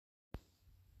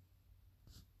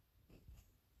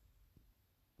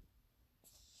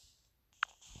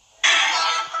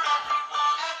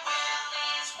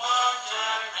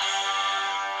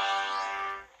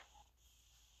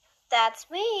That's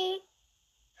me.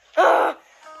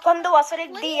 ¿Cuándo va a ser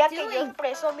el día que yo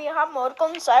expreso mi amor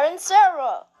con Siren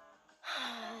Sara?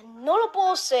 No lo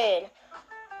puedo hacer.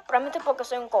 Probablemente porque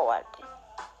soy un cobarde.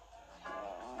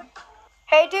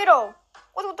 Hey Tito,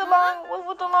 what's with the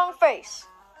long face?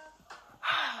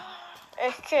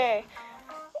 Es que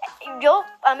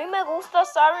a mí me gusta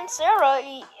Siren Sara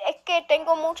y es que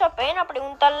tengo mucha pena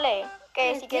preguntarle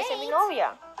que si quiere ser mi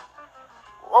novia.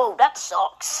 Whoa, that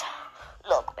sucks.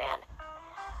 Look, man,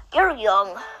 you're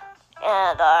young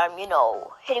and I'm,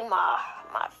 hitting my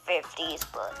 50s,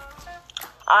 but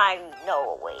I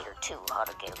know a way or two how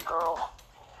to get a girl.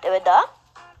 ¿De verdad?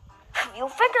 You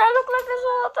figure I look like this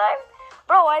all the time?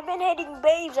 Bro, I've been hitting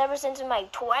babes ever since in my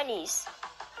 20s.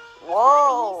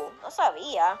 Whoa, no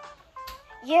sabía.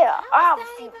 Yeah, I have a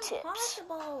few tips.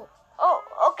 Oh,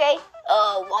 okay.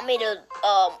 Want me to,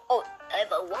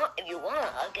 if you want,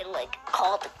 I can,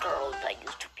 call the girls that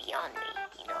used to be on me.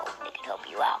 They can help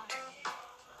you out.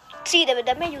 Sí, de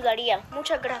verdad me ayudaría.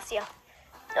 Muchas gracias.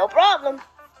 No problem.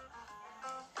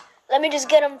 Let me just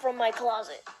get them from my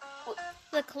closet.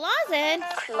 The closet?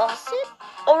 Closet?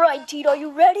 All right, Tito, are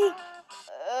you ready?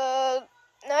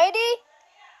 90?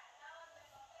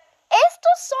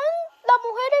 ¿Estos son las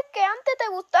mujeres que antes te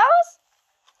gustabas?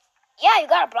 Yeah, you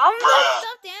got a problem?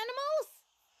 Stuffed animals?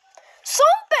 Son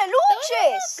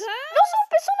peluches. No son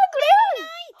personas reales. Nice.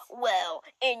 Well,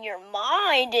 in your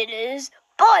mind it is,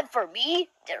 but for me,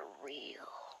 they're real.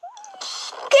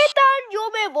 ¿Qué tal yo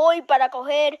me voy para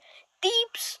coger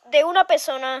tips de una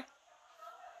persona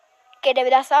que de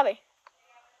verdad sabe?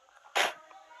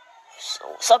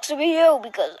 So sucks to be you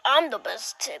because I'm the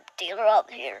best tip dealer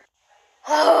out here.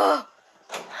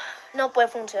 No puede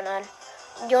funcionar.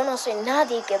 Yo no sé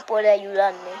nadie que pueda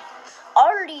ayudarme.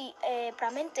 Arlie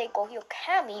probablemente cogió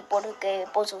Cami por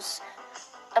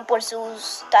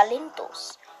sus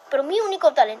talentos. Pero mi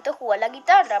único talento es jugar la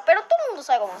guitarra. Pero todo el mundo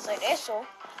sabe cómo hacer eso.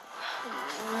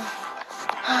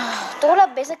 Todas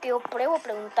las veces que yo pruebo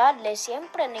preguntarle,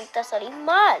 siempre necesita salir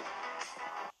mal.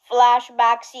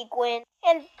 Flashback sequence.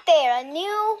 And there, a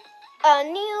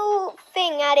new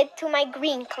thing added to my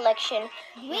green collection.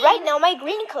 Green? Right now, my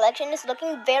green collection is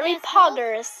looking very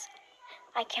poggers.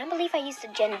 I can't believe I used the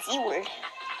Gen Z word.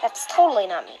 That's totally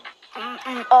not me.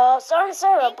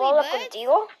 Sara, ¿puedo hablar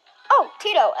contigo? Oh,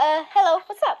 Tito, hello,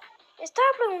 what's up?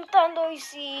 Estaba preguntando y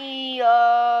si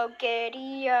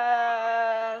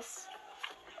querías...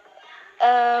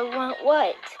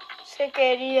 what? Si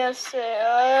querías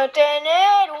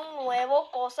tener un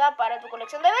nuevo cosa para tu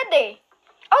colección de verde.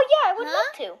 Oh yeah, I would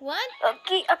love to. What?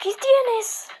 Aquí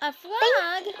tienes. A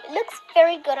frog? It looks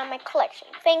very good on my collection.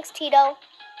 Thanks, Tito.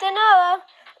 De nada.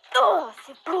 Ugh,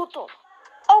 ese bruto.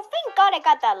 Oh, thank God I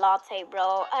got that latte,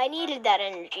 bro. I needed that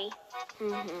energy.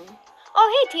 Mm-hmm. Oh,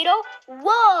 hey, Tito.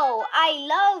 Whoa, I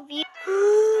love you.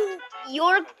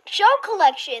 Your shell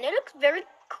collection. It looks very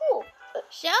cool.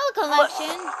 Shell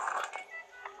collection?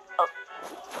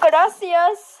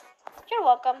 Gracias. You're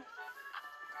welcome.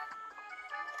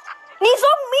 ¡Ni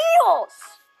son míos!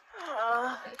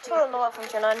 Solo no va a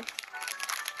funcionar.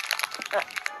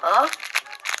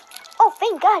 Oh,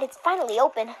 thank God, it's finally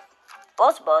open.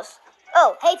 Buzz.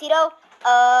 Oh, hey, Tito.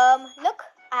 Look,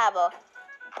 I have a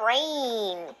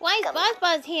brain. Why is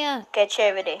Buzz here? Qué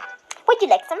chévere. Would you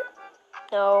like some?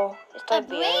 No, estoy A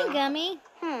bien. brain gummy?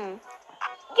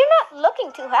 You're not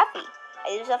looking too happy.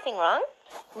 Is there something wrong?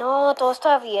 No, todo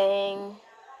está bien.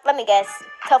 Let me guess.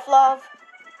 Tough love?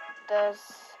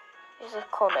 Is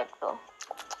it correcto?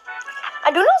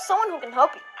 I do know someone who can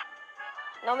help you.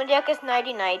 No me digas que es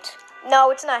Nighty Night.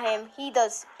 No, it's not him. He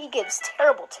gives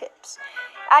terrible tips.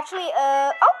 Actually,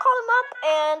 I'll call him up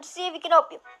and see if he can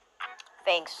help you.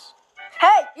 Thanks.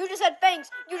 Hey, you just said thanks.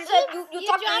 You just said you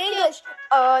talked in English.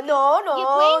 No. You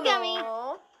brain gummy.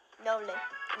 No, yes.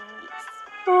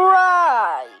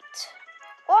 Right.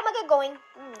 Well, I'm gonna get going.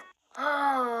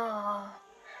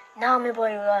 Now me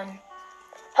voy a run.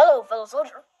 Hello, fellow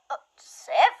soldier.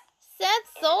 Seth?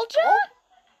 Seth Soldier?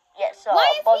 Yes,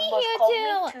 Why is Buzz he called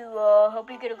here me to help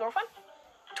you get a girlfriend.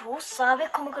 ¿Tú sabes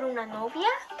cómo con una novia?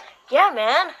 Yeah,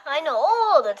 man, I know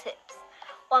all the tips.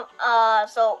 Well,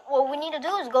 so what we need to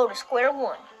do is go to square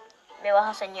one. ¿Me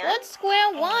vas a enseñar? What's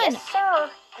square one? Yes, sir.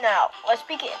 Now, let's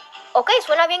begin. Okay,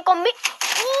 suena bien conmigo.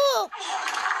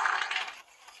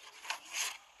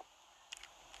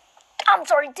 I'm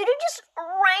sorry, did it just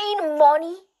rain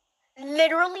money?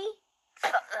 Literally?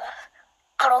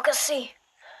 Creo que sí.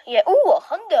 Yeah, ooh, a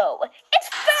hundo. It's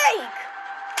fake!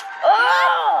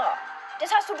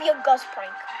 This has to be a Gus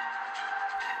prank.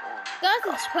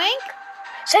 Gus prank?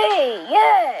 Say,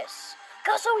 yes.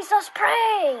 Gus always does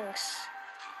pranks.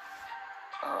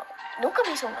 Nunca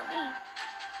me hizo una a mí.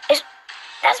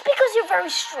 That's because you're very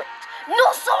strict.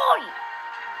 No soy!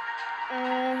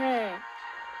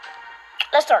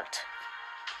 Let's start.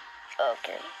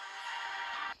 Okay.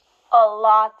 A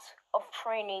lot of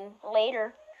training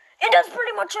later. And that's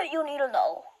pretty much what you need to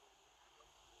know.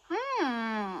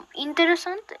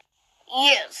 Interesante.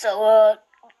 Yeah, so,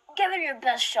 give it your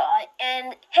best shot.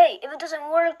 And, hey, if it doesn't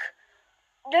work,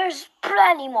 there's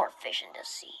plenty more fish in the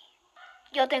sea.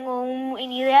 Yo tengo una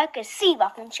idea que sí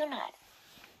va a funcionar.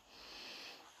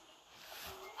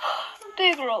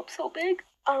 They grow up so big.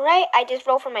 Alright, I just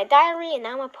wrote from my diary and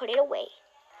now I'm gonna put it away.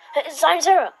 Siren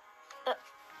Sara.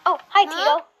 Hi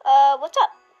Tito. What's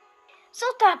up? So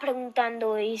estaba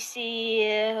preguntando y si...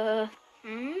 What do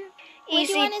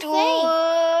you wanna tú...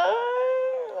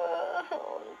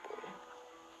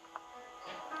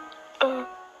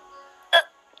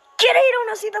 ¿Quieres ir a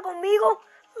una cita conmigo?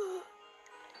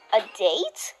 A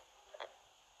date?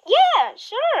 Yeah,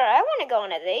 sure. I want to go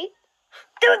on a date.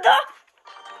 Duda!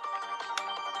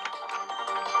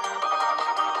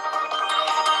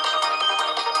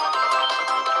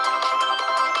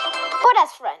 But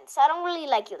as friends, I don't really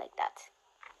like you like that.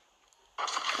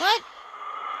 What?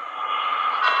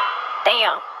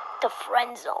 Damn, the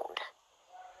friend zone.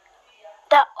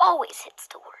 That always hits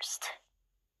the worst.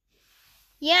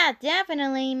 Yeah,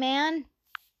 definitely, man.